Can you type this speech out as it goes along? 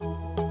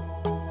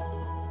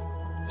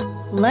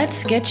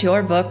Let's get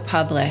your book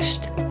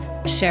published,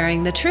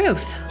 sharing the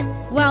truth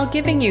while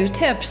giving you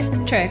tips,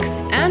 tricks,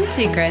 and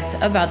secrets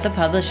about the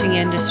publishing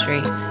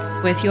industry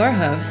with your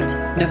host,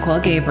 Nicole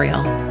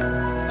Gabriel.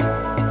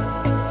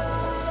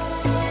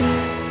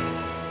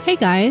 Hey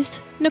guys,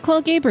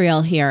 Nicole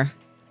Gabriel here.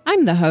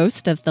 I'm the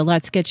host of the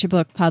Let's Get Your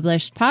Book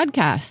Published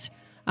podcast.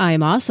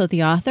 I'm also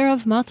the author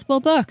of multiple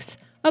books,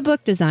 a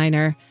book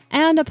designer,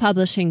 and a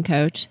publishing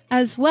coach,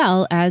 as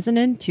well as an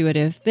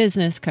intuitive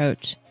business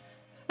coach.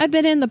 I've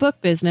been in the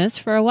book business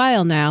for a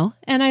while now,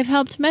 and I've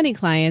helped many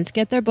clients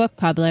get their book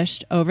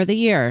published over the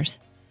years.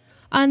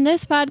 On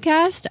this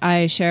podcast,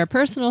 I share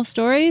personal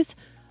stories,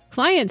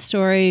 client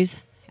stories,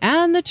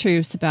 and the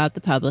truths about the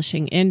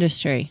publishing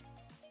industry.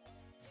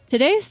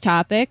 Today's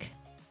topic,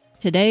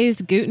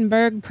 today's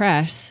Gutenberg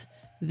press,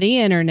 the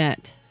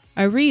internet,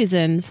 a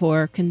reason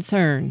for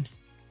concern.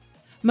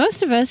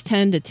 Most of us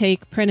tend to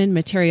take printed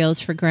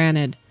materials for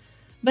granted.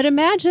 But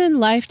imagine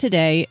life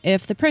today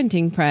if the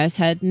printing press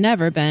had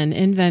never been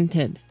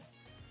invented.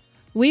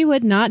 We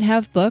would not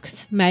have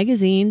books,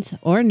 magazines,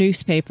 or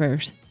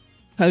newspapers.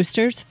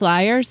 Posters,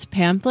 flyers,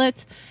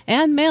 pamphlets,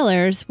 and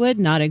mailers would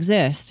not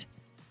exist.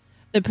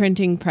 The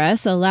printing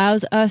press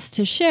allows us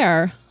to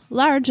share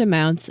large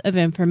amounts of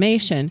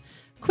information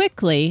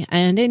quickly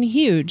and in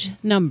huge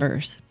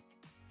numbers.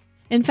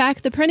 In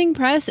fact, the printing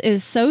press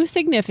is so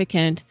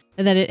significant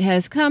that it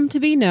has come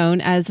to be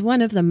known as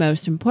one of the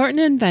most important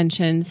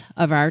inventions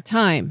of our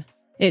time.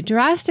 It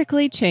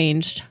drastically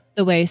changed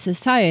the way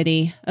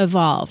society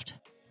evolved.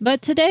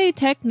 But today,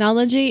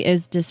 technology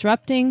is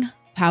disrupting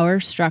power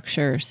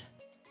structures.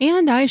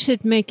 And I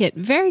should make it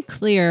very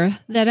clear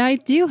that I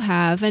do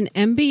have an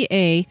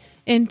MBA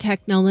in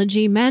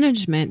technology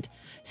management,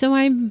 so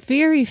I'm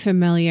very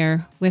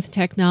familiar with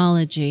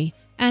technology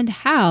and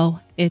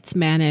how it's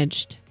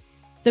managed.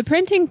 The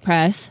printing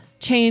press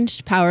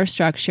changed power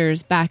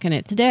structures back in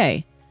its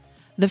day.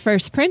 The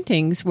first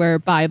printings were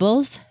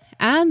Bibles,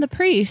 and the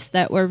priests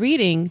that were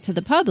reading to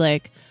the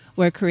public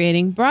were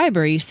creating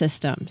bribery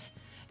systems.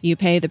 You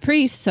pay the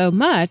priest so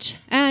much,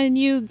 and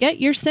you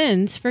get your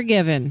sins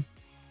forgiven.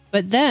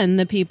 But then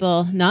the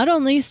people not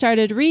only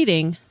started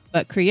reading,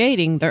 but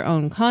creating their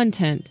own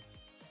content.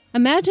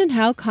 Imagine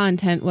how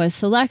content was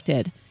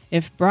selected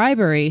if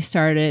bribery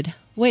started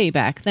way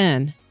back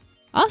then.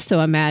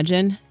 Also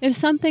imagine if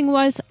something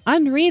was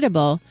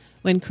unreadable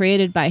when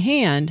created by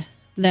hand,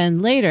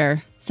 then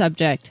later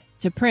subject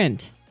to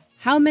print.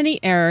 How many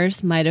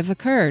errors might have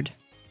occurred?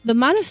 The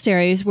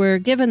monasteries were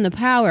given the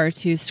power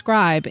to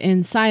scribe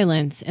in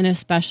silence in a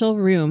special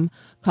room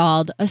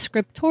called a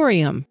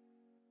scriptorium.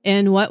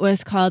 In what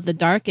was called the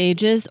Dark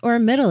Ages or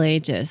Middle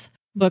Ages,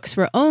 books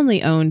were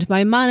only owned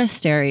by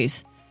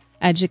monasteries,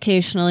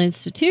 educational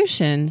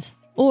institutions,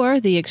 or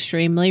the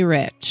extremely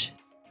rich.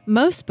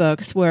 Most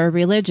books were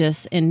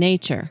religious in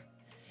nature.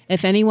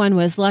 If anyone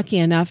was lucky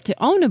enough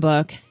to own a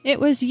book, it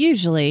was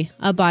usually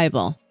a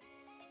Bible.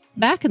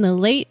 Back in the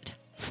late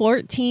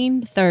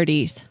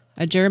 1430s,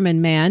 a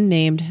German man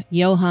named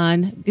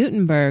Johann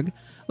Gutenberg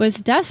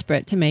was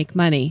desperate to make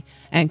money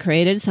and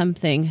created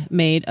something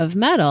made of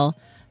metal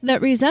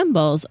that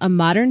resembles a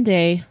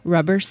modern-day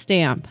rubber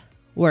stamp,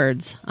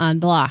 words on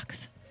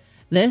blocks.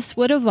 This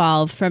would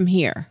evolve from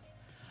here.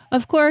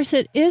 Of course,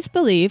 it is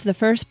believed the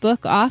first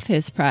book off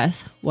his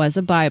press was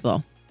a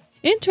Bible.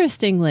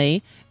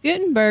 Interestingly,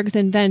 Gutenberg's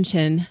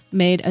invention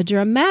made a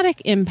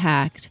dramatic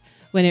impact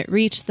when it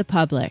reached the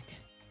public.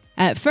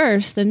 At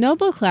first, the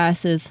noble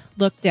classes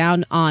looked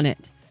down on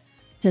it.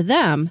 To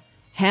them,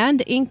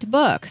 hand-inked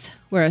books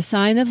were a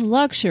sign of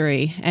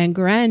luxury and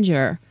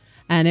grandeur,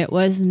 and it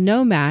was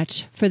no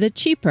match for the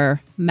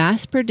cheaper,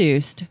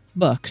 mass-produced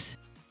books.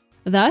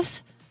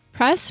 Thus,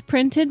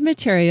 press-printed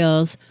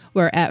materials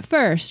were at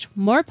first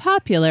more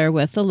popular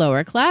with the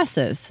lower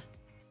classes.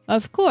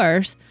 Of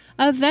course,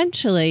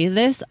 eventually,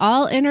 this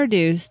all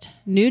introduced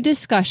new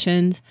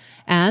discussions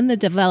and the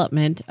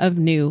development of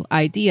new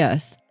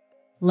ideas.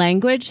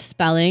 Language,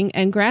 spelling,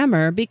 and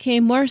grammar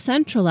became more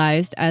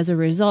centralized as a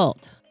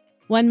result.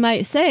 One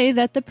might say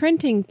that the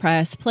printing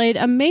press played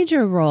a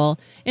major role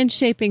in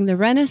shaping the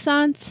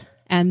Renaissance,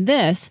 and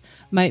this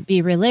might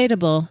be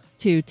relatable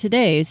to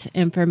today's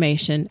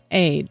information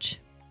age.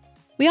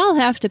 We all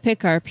have to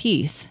pick our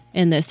piece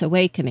in this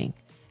awakening,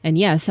 and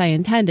yes, I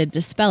intended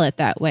to spell it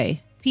that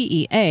way.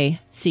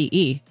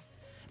 P-E-A-C-E,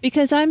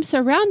 because I'm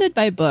surrounded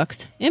by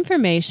books,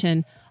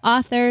 information,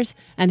 authors,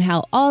 and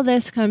how all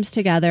this comes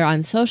together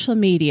on social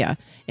media,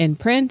 in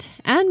print,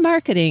 and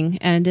marketing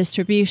and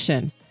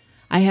distribution.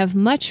 I have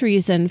much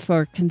reason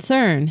for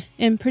concern,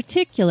 in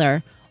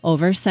particular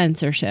over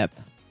censorship.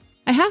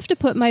 I have to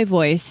put my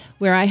voice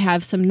where I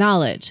have some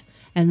knowledge,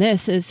 and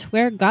this is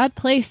where God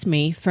placed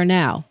me for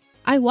now.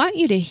 I want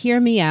you to hear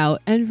me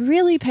out and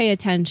really pay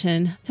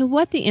attention to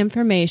what the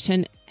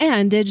information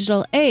and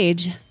digital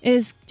age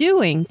is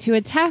doing to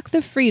attack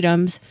the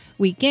freedoms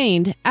we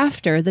gained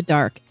after the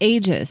Dark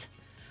Ages.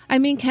 I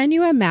mean, can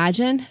you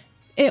imagine?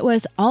 It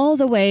was all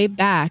the way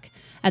back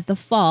at the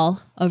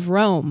fall of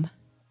Rome.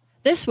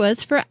 This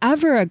was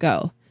forever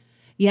ago.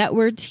 Yet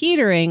we're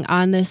teetering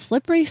on this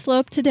slippery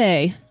slope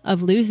today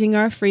of losing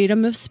our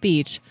freedom of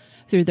speech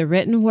through the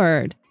written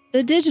word,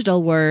 the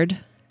digital word,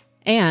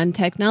 and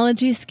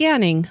technology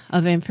scanning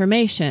of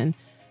information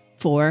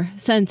for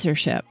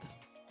censorship.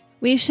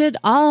 We should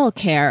all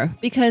care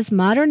because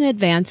modern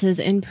advances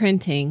in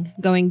printing,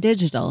 going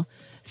digital,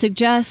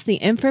 suggest the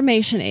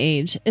information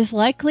age is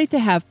likely to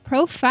have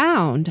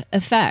profound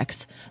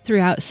effects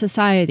throughout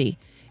society,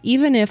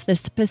 even if the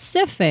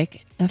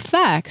specific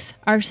effects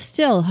are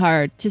still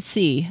hard to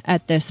see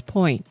at this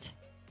point.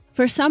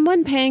 For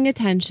someone paying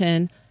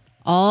attention,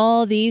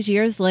 all these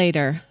years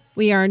later,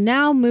 we are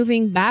now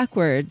moving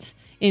backwards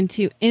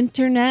into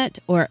internet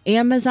or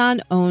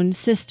Amazon-owned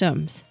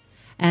systems.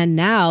 And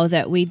now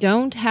that we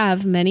don't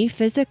have many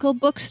physical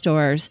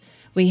bookstores,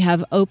 we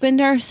have opened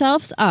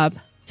ourselves up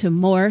to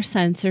more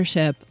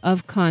censorship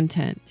of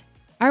content.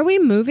 Are we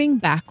moving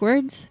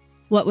backwards?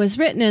 What was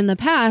written in the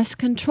past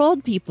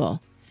controlled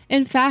people.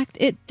 In fact,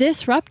 it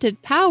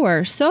disrupted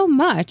power so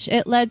much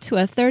it led to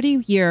a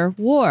 30-year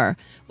war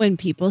when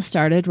people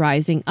started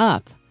rising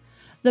up.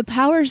 The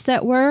powers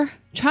that were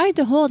tried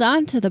to hold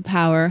on to the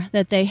power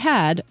that they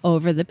had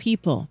over the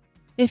people.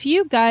 If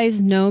you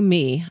guys know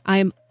me,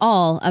 I'm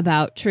all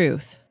about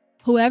truth.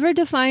 Whoever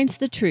defines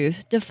the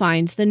truth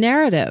defines the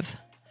narrative.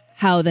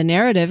 How the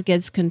narrative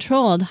gets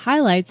controlled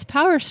highlights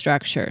power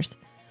structures.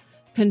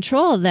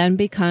 Control then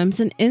becomes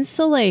an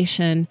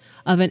installation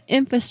of an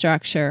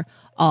infrastructure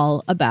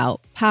all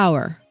about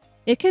power.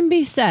 It can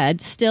be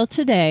said still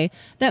today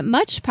that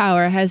much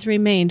power has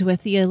remained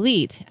with the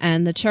elite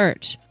and the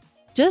church,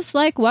 just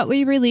like what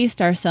we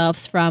released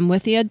ourselves from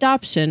with the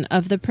adoption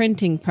of the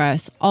printing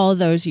press all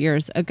those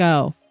years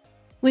ago.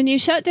 When you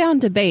shut down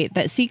debate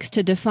that seeks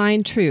to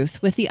define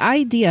truth with the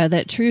idea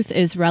that truth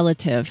is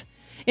relative,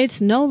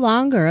 it's no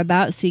longer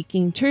about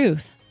seeking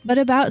truth, but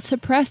about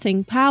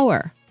suppressing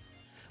power.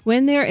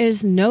 When there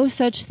is no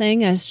such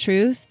thing as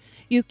truth,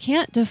 you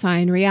can't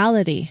define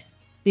reality.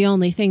 The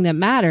only thing that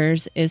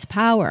matters is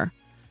power.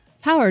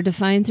 Power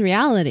defines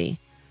reality.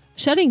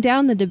 Shutting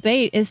down the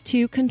debate is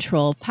to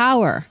control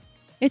power.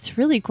 It's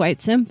really quite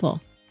simple.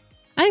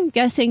 I'm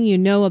guessing you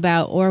know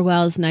about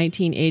Orwell's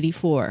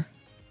 1984.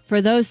 For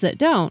those that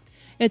don't,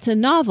 it's a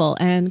novel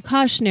and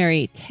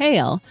cautionary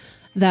tale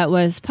that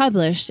was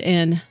published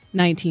in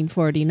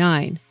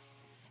 1949.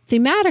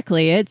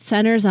 Thematically, it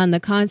centers on the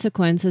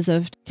consequences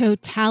of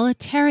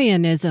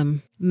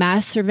totalitarianism,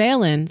 mass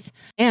surveillance,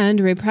 and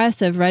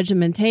repressive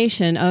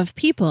regimentation of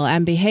people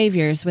and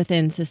behaviors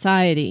within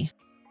society.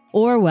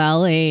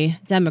 Orwell, a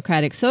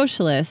democratic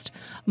socialist,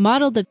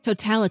 modeled the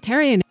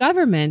totalitarian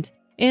government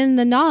in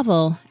the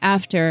novel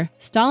after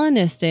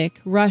Stalinistic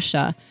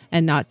Russia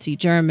and Nazi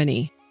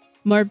Germany.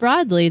 More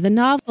broadly, the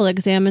novel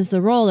examines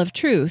the role of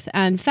truth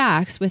and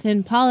facts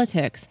within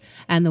politics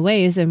and the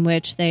ways in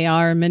which they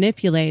are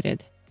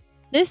manipulated.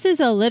 This is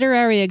a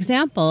literary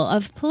example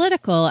of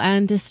political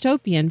and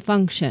dystopian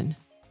function.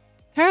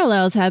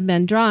 Parallels have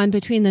been drawn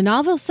between the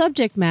novel's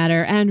subject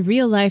matter and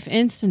real-life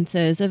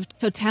instances of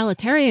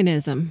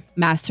totalitarianism,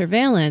 mass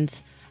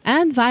surveillance,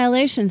 and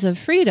violations of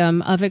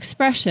freedom of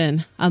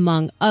expression,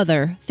 among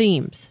other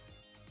themes.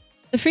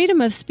 The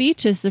freedom of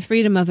speech is the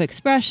freedom of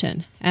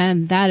expression,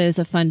 and that is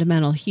a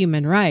fundamental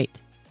human right.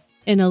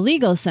 In a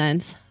legal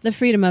sense, the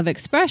freedom of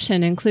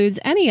expression includes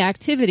any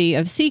activity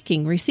of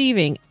seeking,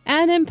 receiving,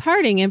 and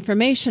imparting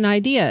information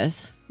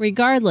ideas,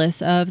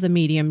 regardless of the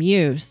medium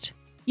used.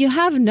 You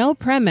have no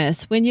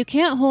premise when you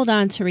can't hold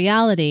on to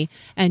reality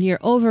and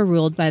you're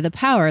overruled by the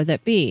power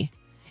that be.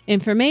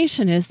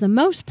 Information is the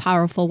most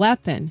powerful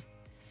weapon.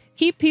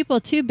 Keep people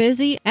too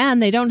busy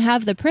and they don't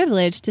have the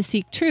privilege to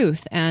seek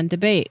truth and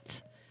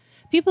debates.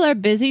 People are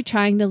busy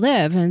trying to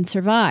live and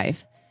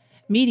survive.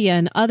 Media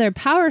and other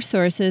power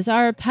sources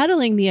are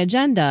peddling the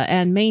agenda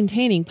and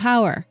maintaining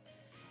power.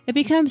 It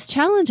becomes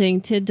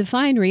challenging to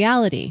define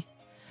reality.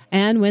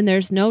 And when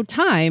there's no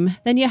time,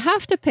 then you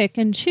have to pick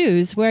and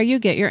choose where you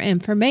get your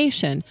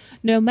information,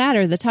 no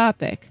matter the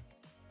topic.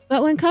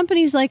 But when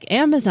companies like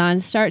Amazon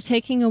start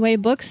taking away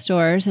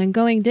bookstores and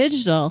going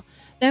digital,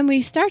 then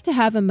we start to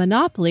have a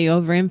monopoly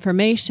over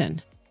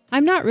information.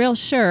 I'm not real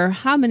sure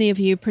how many of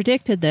you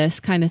predicted this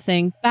kind of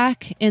thing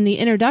back in the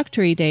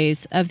introductory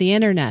days of the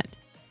internet.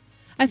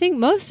 I think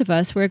most of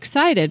us were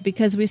excited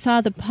because we saw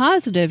the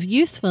positive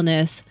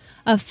usefulness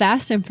of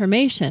fast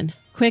information,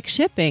 quick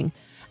shipping,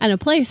 and a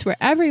place where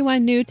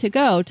everyone knew to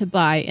go to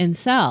buy and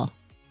sell.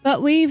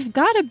 But we've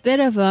got a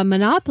bit of a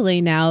monopoly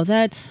now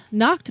that's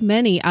knocked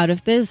many out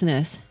of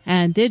business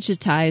and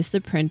digitized the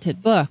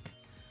printed book.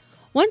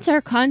 Once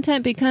our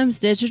content becomes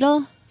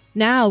digital,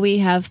 now we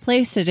have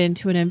placed it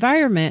into an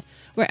environment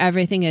where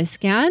everything is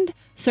scanned,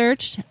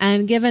 searched,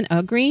 and given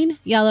a green,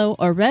 yellow,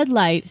 or red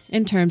light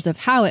in terms of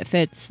how it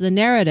fits the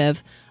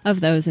narrative of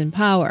those in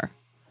power.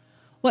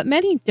 What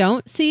many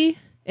don't see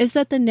is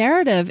that the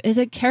narrative is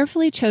a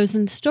carefully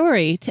chosen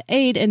story to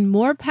aid in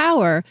more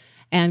power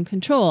and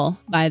control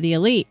by the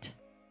elite.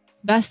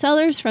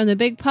 Bestsellers from the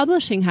big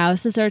publishing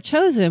houses are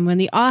chosen when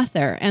the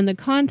author and the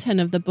content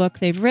of the book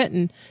they've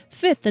written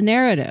fit the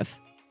narrative.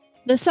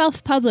 The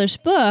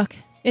self-published book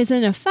is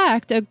in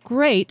effect a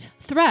great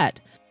threat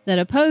that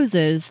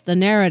opposes the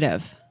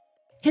narrative.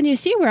 Can you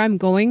see where I'm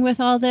going with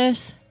all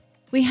this?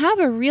 We have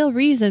a real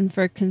reason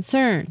for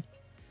concern.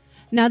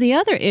 Now, the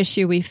other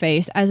issue we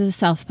face as a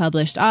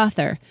self-published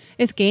author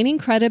is gaining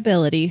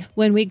credibility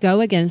when we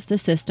go against the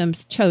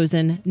system's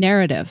chosen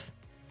narrative.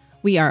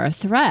 We are a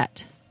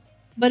threat.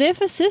 But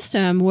if a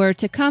system were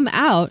to come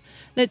out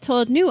that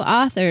told new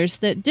authors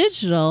that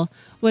digital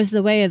was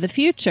the way of the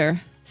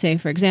future, say,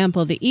 for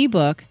example, the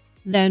ebook,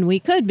 then we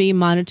could be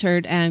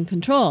monitored and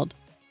controlled.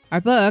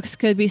 Our books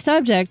could be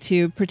subject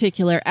to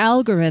particular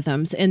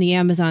algorithms in the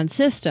Amazon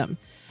system,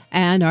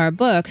 and our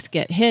books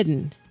get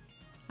hidden.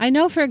 I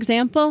know, for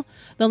example,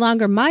 the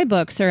longer my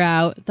books are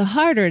out, the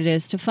harder it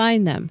is to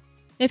find them.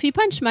 If you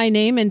punch my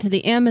name into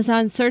the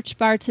Amazon search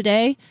bar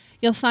today,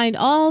 you'll find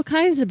all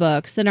kinds of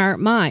books that aren't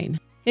mine.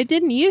 It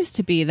didn't used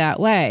to be that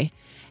way,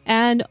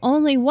 and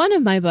only one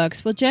of my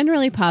books will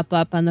generally pop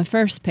up on the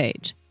first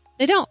page.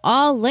 They don't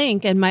all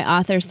link in my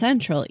Author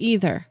Central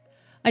either.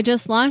 I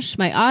just launched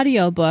my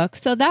audiobook,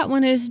 so that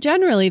one is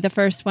generally the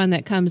first one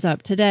that comes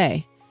up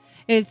today.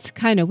 It's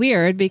kind of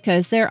weird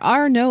because there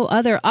are no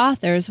other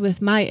authors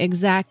with my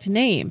exact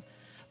name,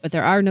 but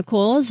there are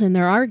Nicole's and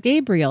there are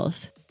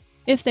Gabriel's.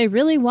 If they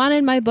really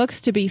wanted my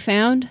books to be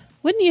found,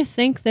 wouldn't you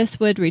think this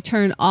would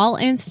return all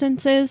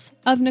instances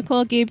of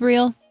Nicole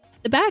Gabriel?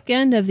 The back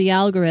end of the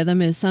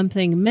algorithm is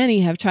something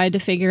many have tried to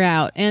figure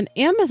out, and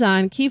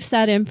Amazon keeps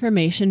that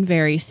information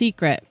very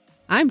secret.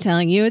 I'm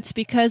telling you it's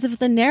because of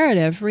the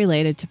narrative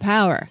related to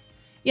power.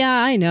 Yeah,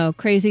 I know,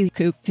 crazy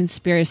kook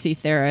conspiracy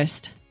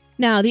theorist.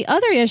 Now, the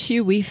other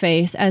issue we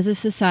face as a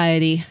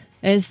society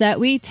is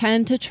that we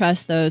tend to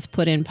trust those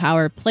put in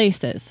power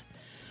places.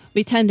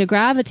 We tend to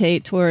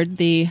gravitate toward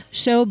the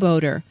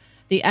showboater,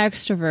 the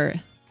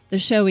extrovert, the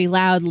showy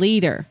loud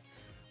leader.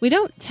 We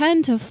don't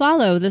tend to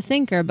follow the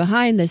thinker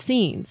behind the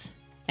scenes.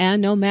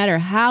 And no matter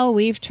how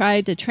we've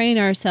tried to train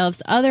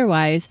ourselves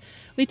otherwise,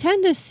 we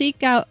tend to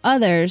seek out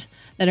others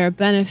that are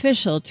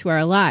beneficial to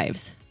our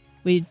lives.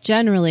 We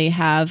generally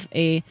have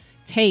a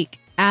take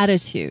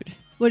attitude.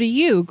 What are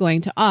you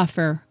going to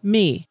offer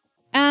me?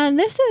 And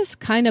this is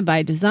kind of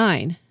by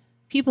design.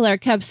 People are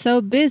kept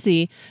so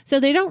busy, so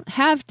they don't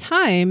have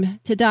time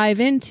to dive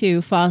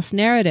into false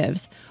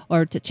narratives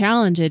or to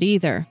challenge it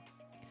either.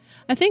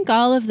 I think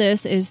all of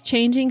this is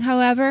changing,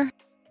 however.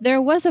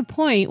 There was a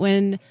point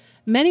when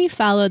many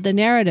followed the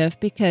narrative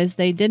because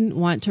they didn't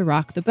want to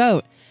rock the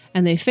boat,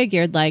 and they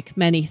figured, like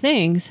many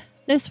things,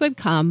 this would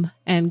come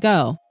and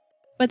go.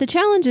 But the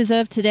challenges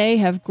of today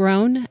have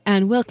grown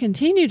and will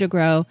continue to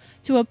grow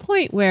to a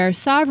point where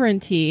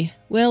sovereignty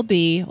will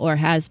be, or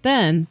has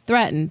been,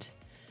 threatened.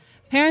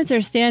 Parents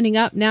are standing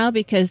up now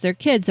because their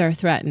kids are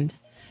threatened.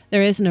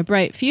 There isn't a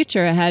bright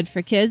future ahead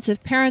for kids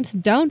if parents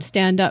don't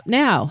stand up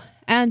now,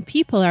 and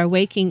people are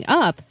waking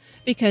up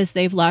because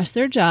they've lost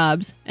their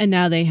jobs and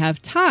now they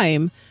have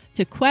time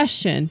to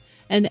question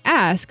and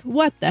ask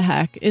what the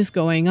heck is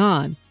going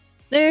on.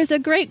 There's a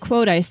great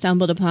quote I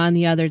stumbled upon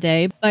the other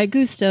day by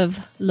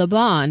Gustave Le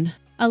Bon,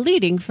 a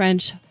leading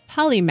French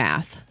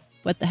polymath.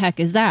 What the heck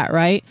is that,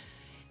 right?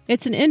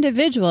 It's an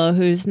individual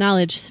whose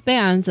knowledge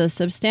spans a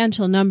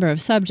substantial number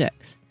of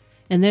subjects.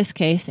 In this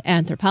case,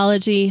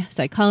 anthropology,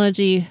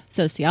 psychology,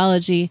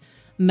 sociology,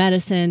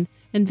 medicine,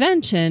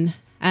 invention,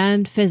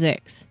 and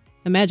physics.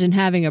 Imagine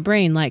having a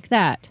brain like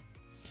that.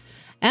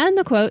 And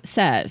the quote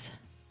says,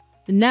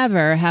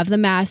 "Never have the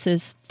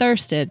masses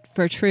thirsted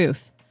for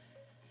truth.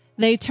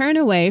 They turn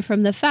away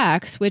from the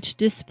facts which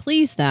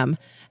displease them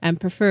and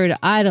prefer to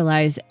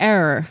idolize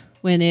error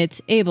when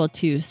it's able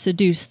to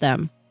seduce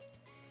them.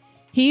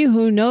 He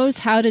who knows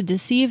how to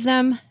deceive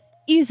them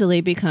easily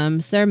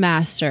becomes their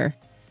master.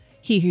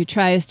 He who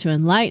tries to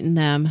enlighten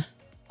them,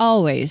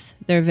 always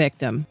their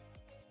victim."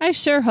 I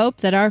sure hope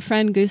that our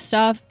friend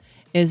Gustav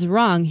is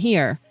wrong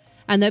here,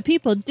 and that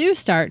people do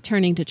start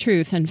turning to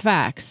truth and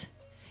facts.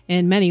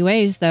 In many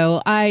ways,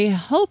 though, I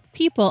hope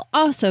people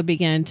also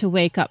begin to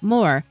wake up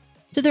more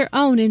to their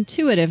own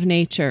intuitive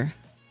nature.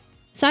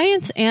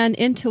 Science and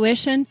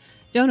intuition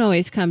don't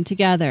always come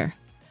together.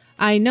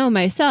 I know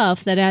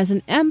myself that as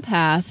an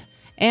empath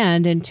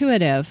and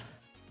intuitive,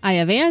 I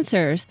have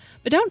answers,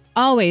 but don't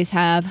always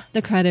have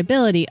the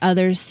credibility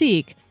others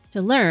seek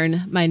to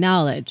learn my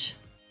knowledge.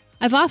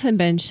 I've often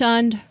been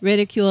shunned,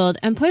 ridiculed,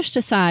 and pushed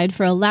aside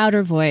for a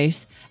louder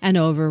voice and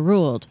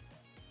overruled.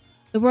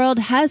 The world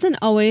hasn't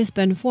always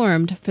been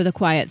formed for the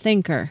quiet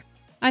thinker.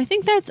 I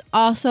think that's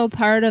also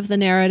part of the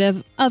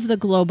narrative of the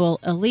global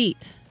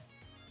elite.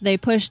 They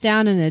push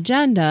down an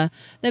agenda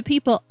that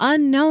people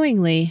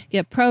unknowingly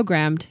get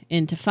programmed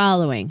into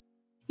following.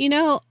 You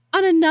know,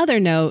 on another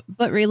note,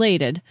 but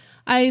related,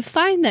 I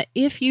find that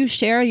if you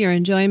share your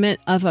enjoyment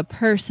of a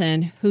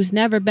person who's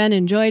never been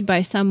enjoyed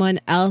by someone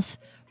else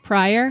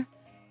prior,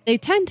 they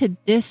tend to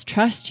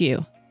distrust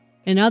you.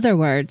 In other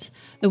words,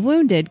 the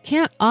wounded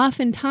can't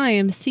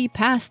oftentimes see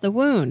past the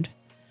wound.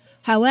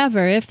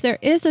 However, if there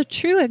is a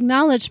true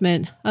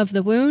acknowledgement of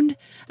the wound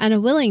and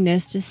a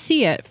willingness to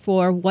see it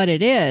for what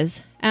it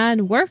is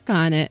and work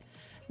on it,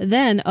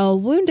 then a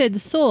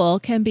wounded soul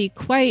can be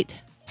quite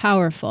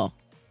powerful.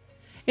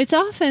 It's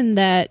often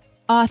that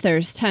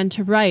authors tend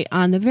to write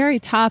on the very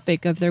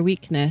topic of their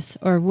weakness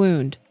or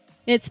wound.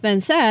 It's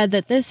been said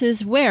that this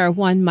is where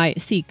one might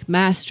seek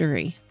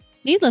mastery.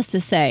 Needless to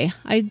say,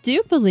 I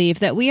do believe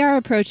that we are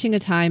approaching a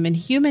time in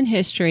human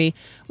history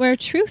where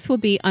truth will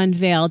be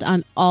unveiled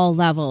on all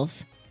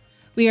levels.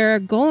 We are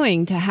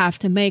going to have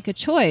to make a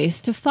choice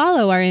to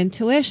follow our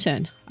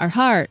intuition, our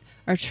heart,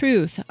 our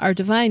truth, our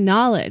divine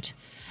knowledge,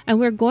 and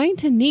we're going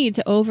to need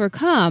to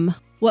overcome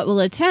what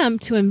will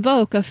attempt to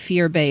invoke a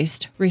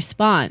fear-based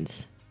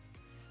response.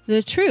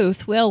 The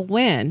truth will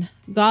win,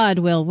 God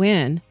will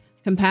win,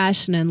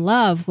 compassion and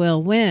love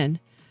will win,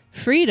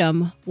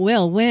 freedom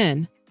will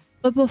win.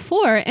 But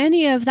before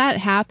any of that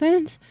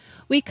happens,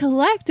 we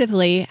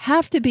collectively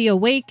have to be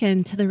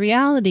awakened to the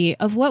reality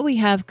of what we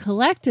have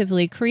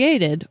collectively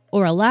created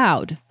or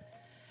allowed.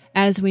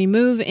 As we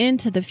move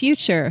into the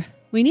future,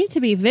 we need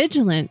to be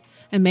vigilant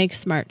and make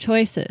smart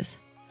choices.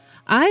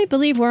 I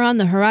believe we're on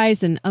the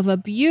horizon of a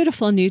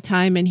beautiful new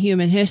time in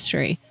human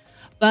history,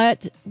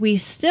 but we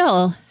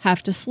still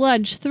have to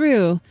sludge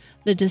through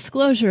the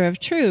disclosure of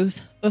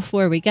truth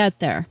before we get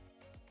there.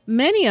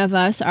 Many of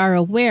us are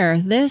aware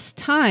this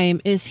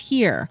time is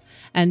here,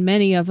 and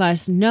many of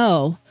us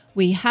know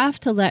we have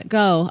to let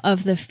go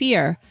of the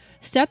fear,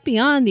 step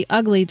beyond the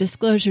ugly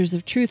disclosures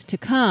of truth to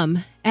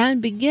come,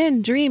 and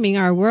begin dreaming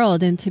our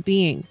world into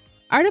being.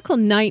 Article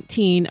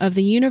 19 of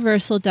the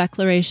Universal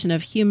Declaration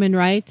of Human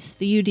Rights,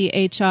 the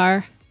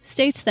UDHR,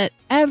 states that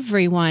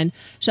everyone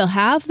shall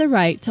have the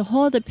right to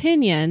hold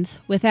opinions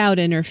without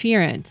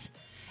interference,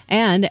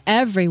 and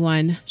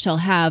everyone shall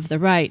have the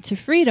right to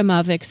freedom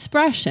of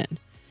expression.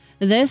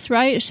 This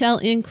right shall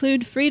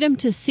include freedom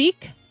to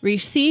seek,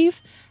 receive,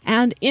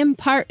 and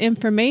impart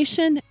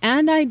information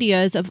and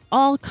ideas of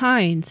all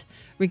kinds,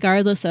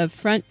 regardless of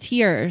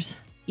frontiers,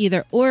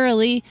 either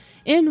orally,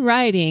 in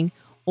writing,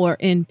 or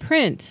in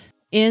print,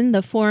 in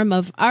the form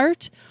of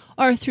art,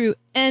 or through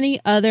any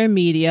other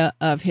media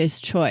of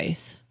his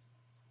choice.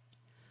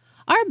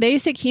 Our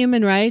basic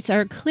human rights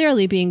are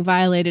clearly being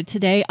violated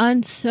today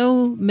on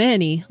so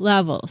many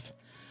levels.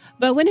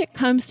 But when it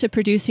comes to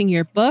producing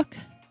your book,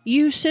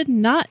 you should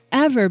not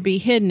ever be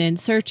hidden in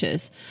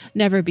searches,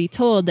 never be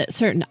told that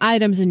certain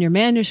items in your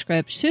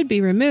manuscript should be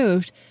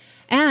removed,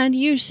 and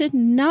you should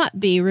not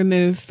be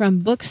removed from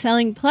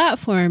book-selling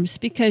platforms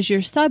because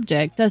your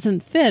subject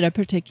doesn't fit a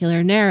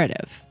particular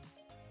narrative.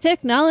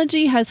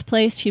 Technology has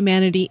placed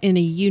humanity in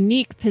a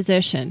unique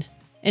position.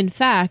 In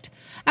fact,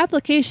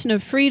 application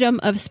of freedom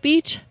of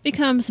speech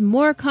becomes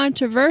more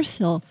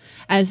controversial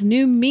as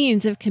new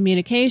means of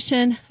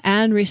communication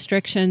and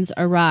restrictions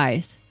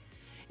arise.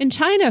 In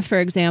China,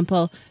 for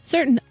example,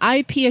 certain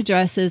IP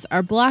addresses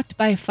are blocked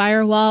by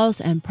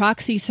firewalls and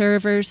proxy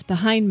servers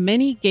behind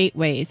many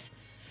gateways.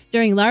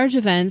 During large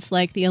events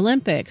like the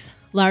Olympics,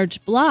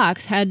 large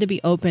blocks had to be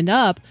opened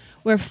up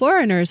where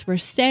foreigners were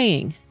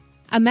staying.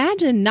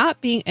 Imagine not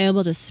being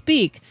able to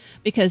speak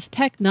because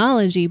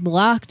technology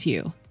blocked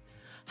you.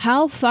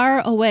 How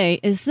far away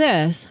is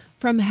this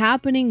from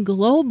happening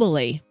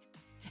globally?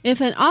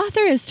 If an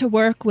author is to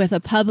work with a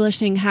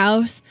publishing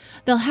house,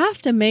 they'll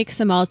have to make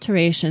some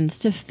alterations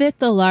to fit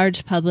the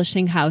large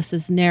publishing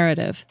house's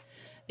narrative.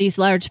 These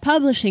large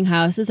publishing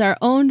houses are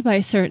owned by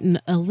certain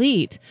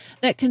elite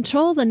that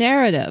control the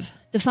narrative,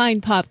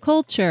 define pop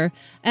culture,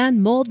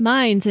 and mold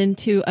minds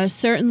into a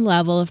certain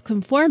level of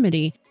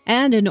conformity.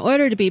 And in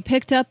order to be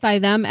picked up by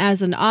them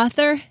as an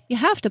author, you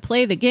have to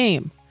play the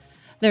game.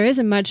 There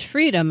isn't much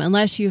freedom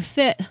unless you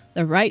fit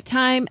the right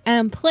time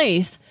and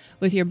place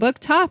with your book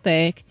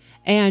topic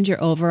and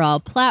your overall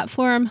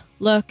platform,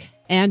 look,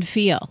 and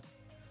feel.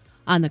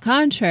 On the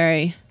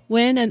contrary,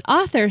 when an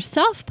author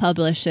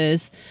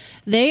self-publishes,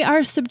 they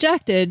are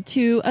subjected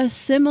to a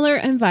similar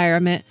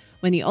environment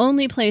when the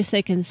only place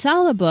they can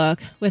sell a book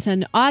with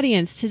an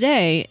audience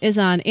today is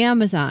on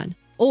Amazon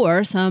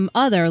or some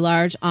other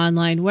large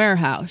online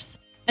warehouse.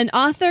 An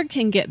author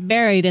can get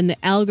buried in the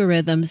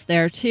algorithms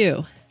there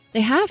too.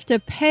 They have to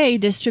pay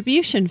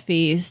distribution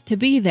fees to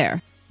be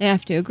there. They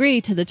have to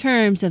agree to the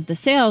terms of the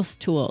sales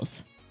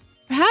tools.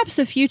 Perhaps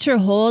the future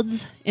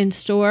holds in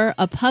store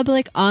a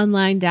public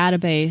online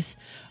database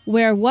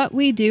where what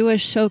we do is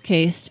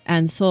showcased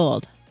and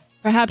sold.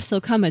 Perhaps there'll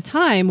come a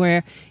time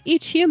where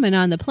each human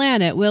on the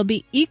planet will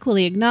be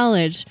equally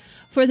acknowledged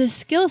for the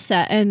skill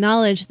set and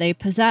knowledge they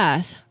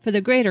possess for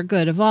the greater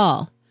good of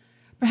all.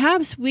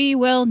 Perhaps we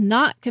will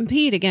not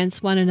compete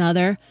against one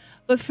another,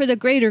 but for the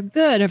greater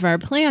good of our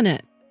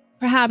planet.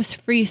 Perhaps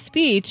free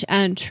speech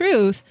and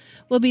truth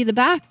will be the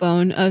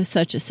backbone of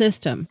such a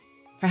system.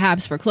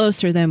 Perhaps we're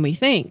closer than we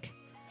think.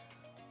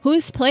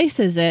 Whose place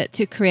is it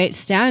to create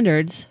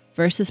standards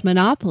versus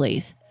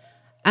monopolies?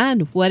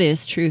 And what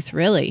is truth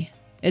really?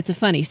 It's a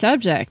funny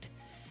subject.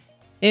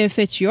 If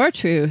it's your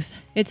truth,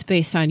 it's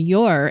based on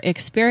your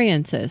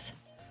experiences.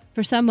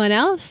 For someone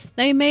else,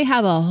 they may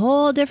have a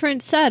whole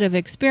different set of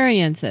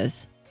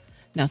experiences.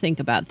 Now think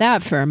about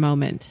that for a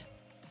moment.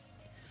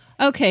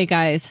 Okay,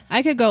 guys,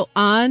 I could go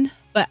on,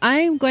 but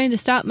I'm going to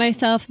stop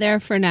myself there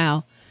for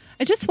now.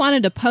 I just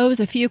wanted to pose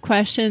a few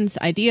questions,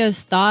 ideas,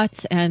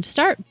 thoughts, and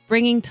start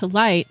bringing to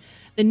light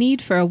the the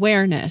need for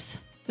awareness.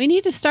 We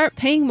need to start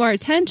paying more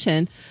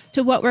attention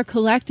to what we're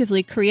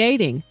collectively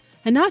creating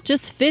and not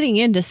just fitting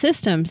into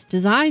systems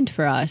designed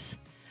for us,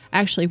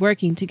 actually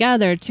working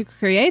together to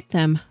create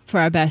them for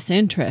our best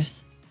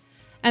interests.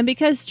 And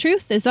because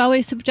truth is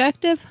always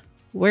subjective,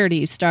 where do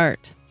you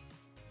start?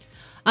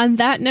 On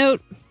that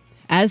note,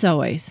 as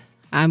always,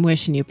 I'm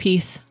wishing you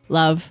peace,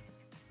 love,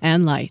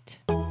 and light.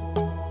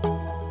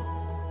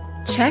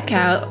 Check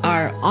out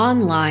our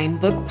online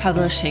book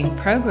publishing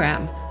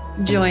program.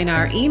 Join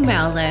our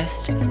email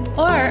list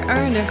or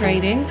earn a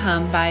great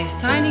income by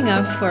signing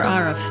up for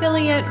our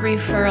affiliate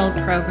referral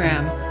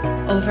program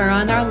over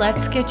on our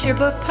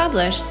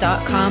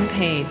letsgetyourbookpublished.com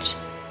page.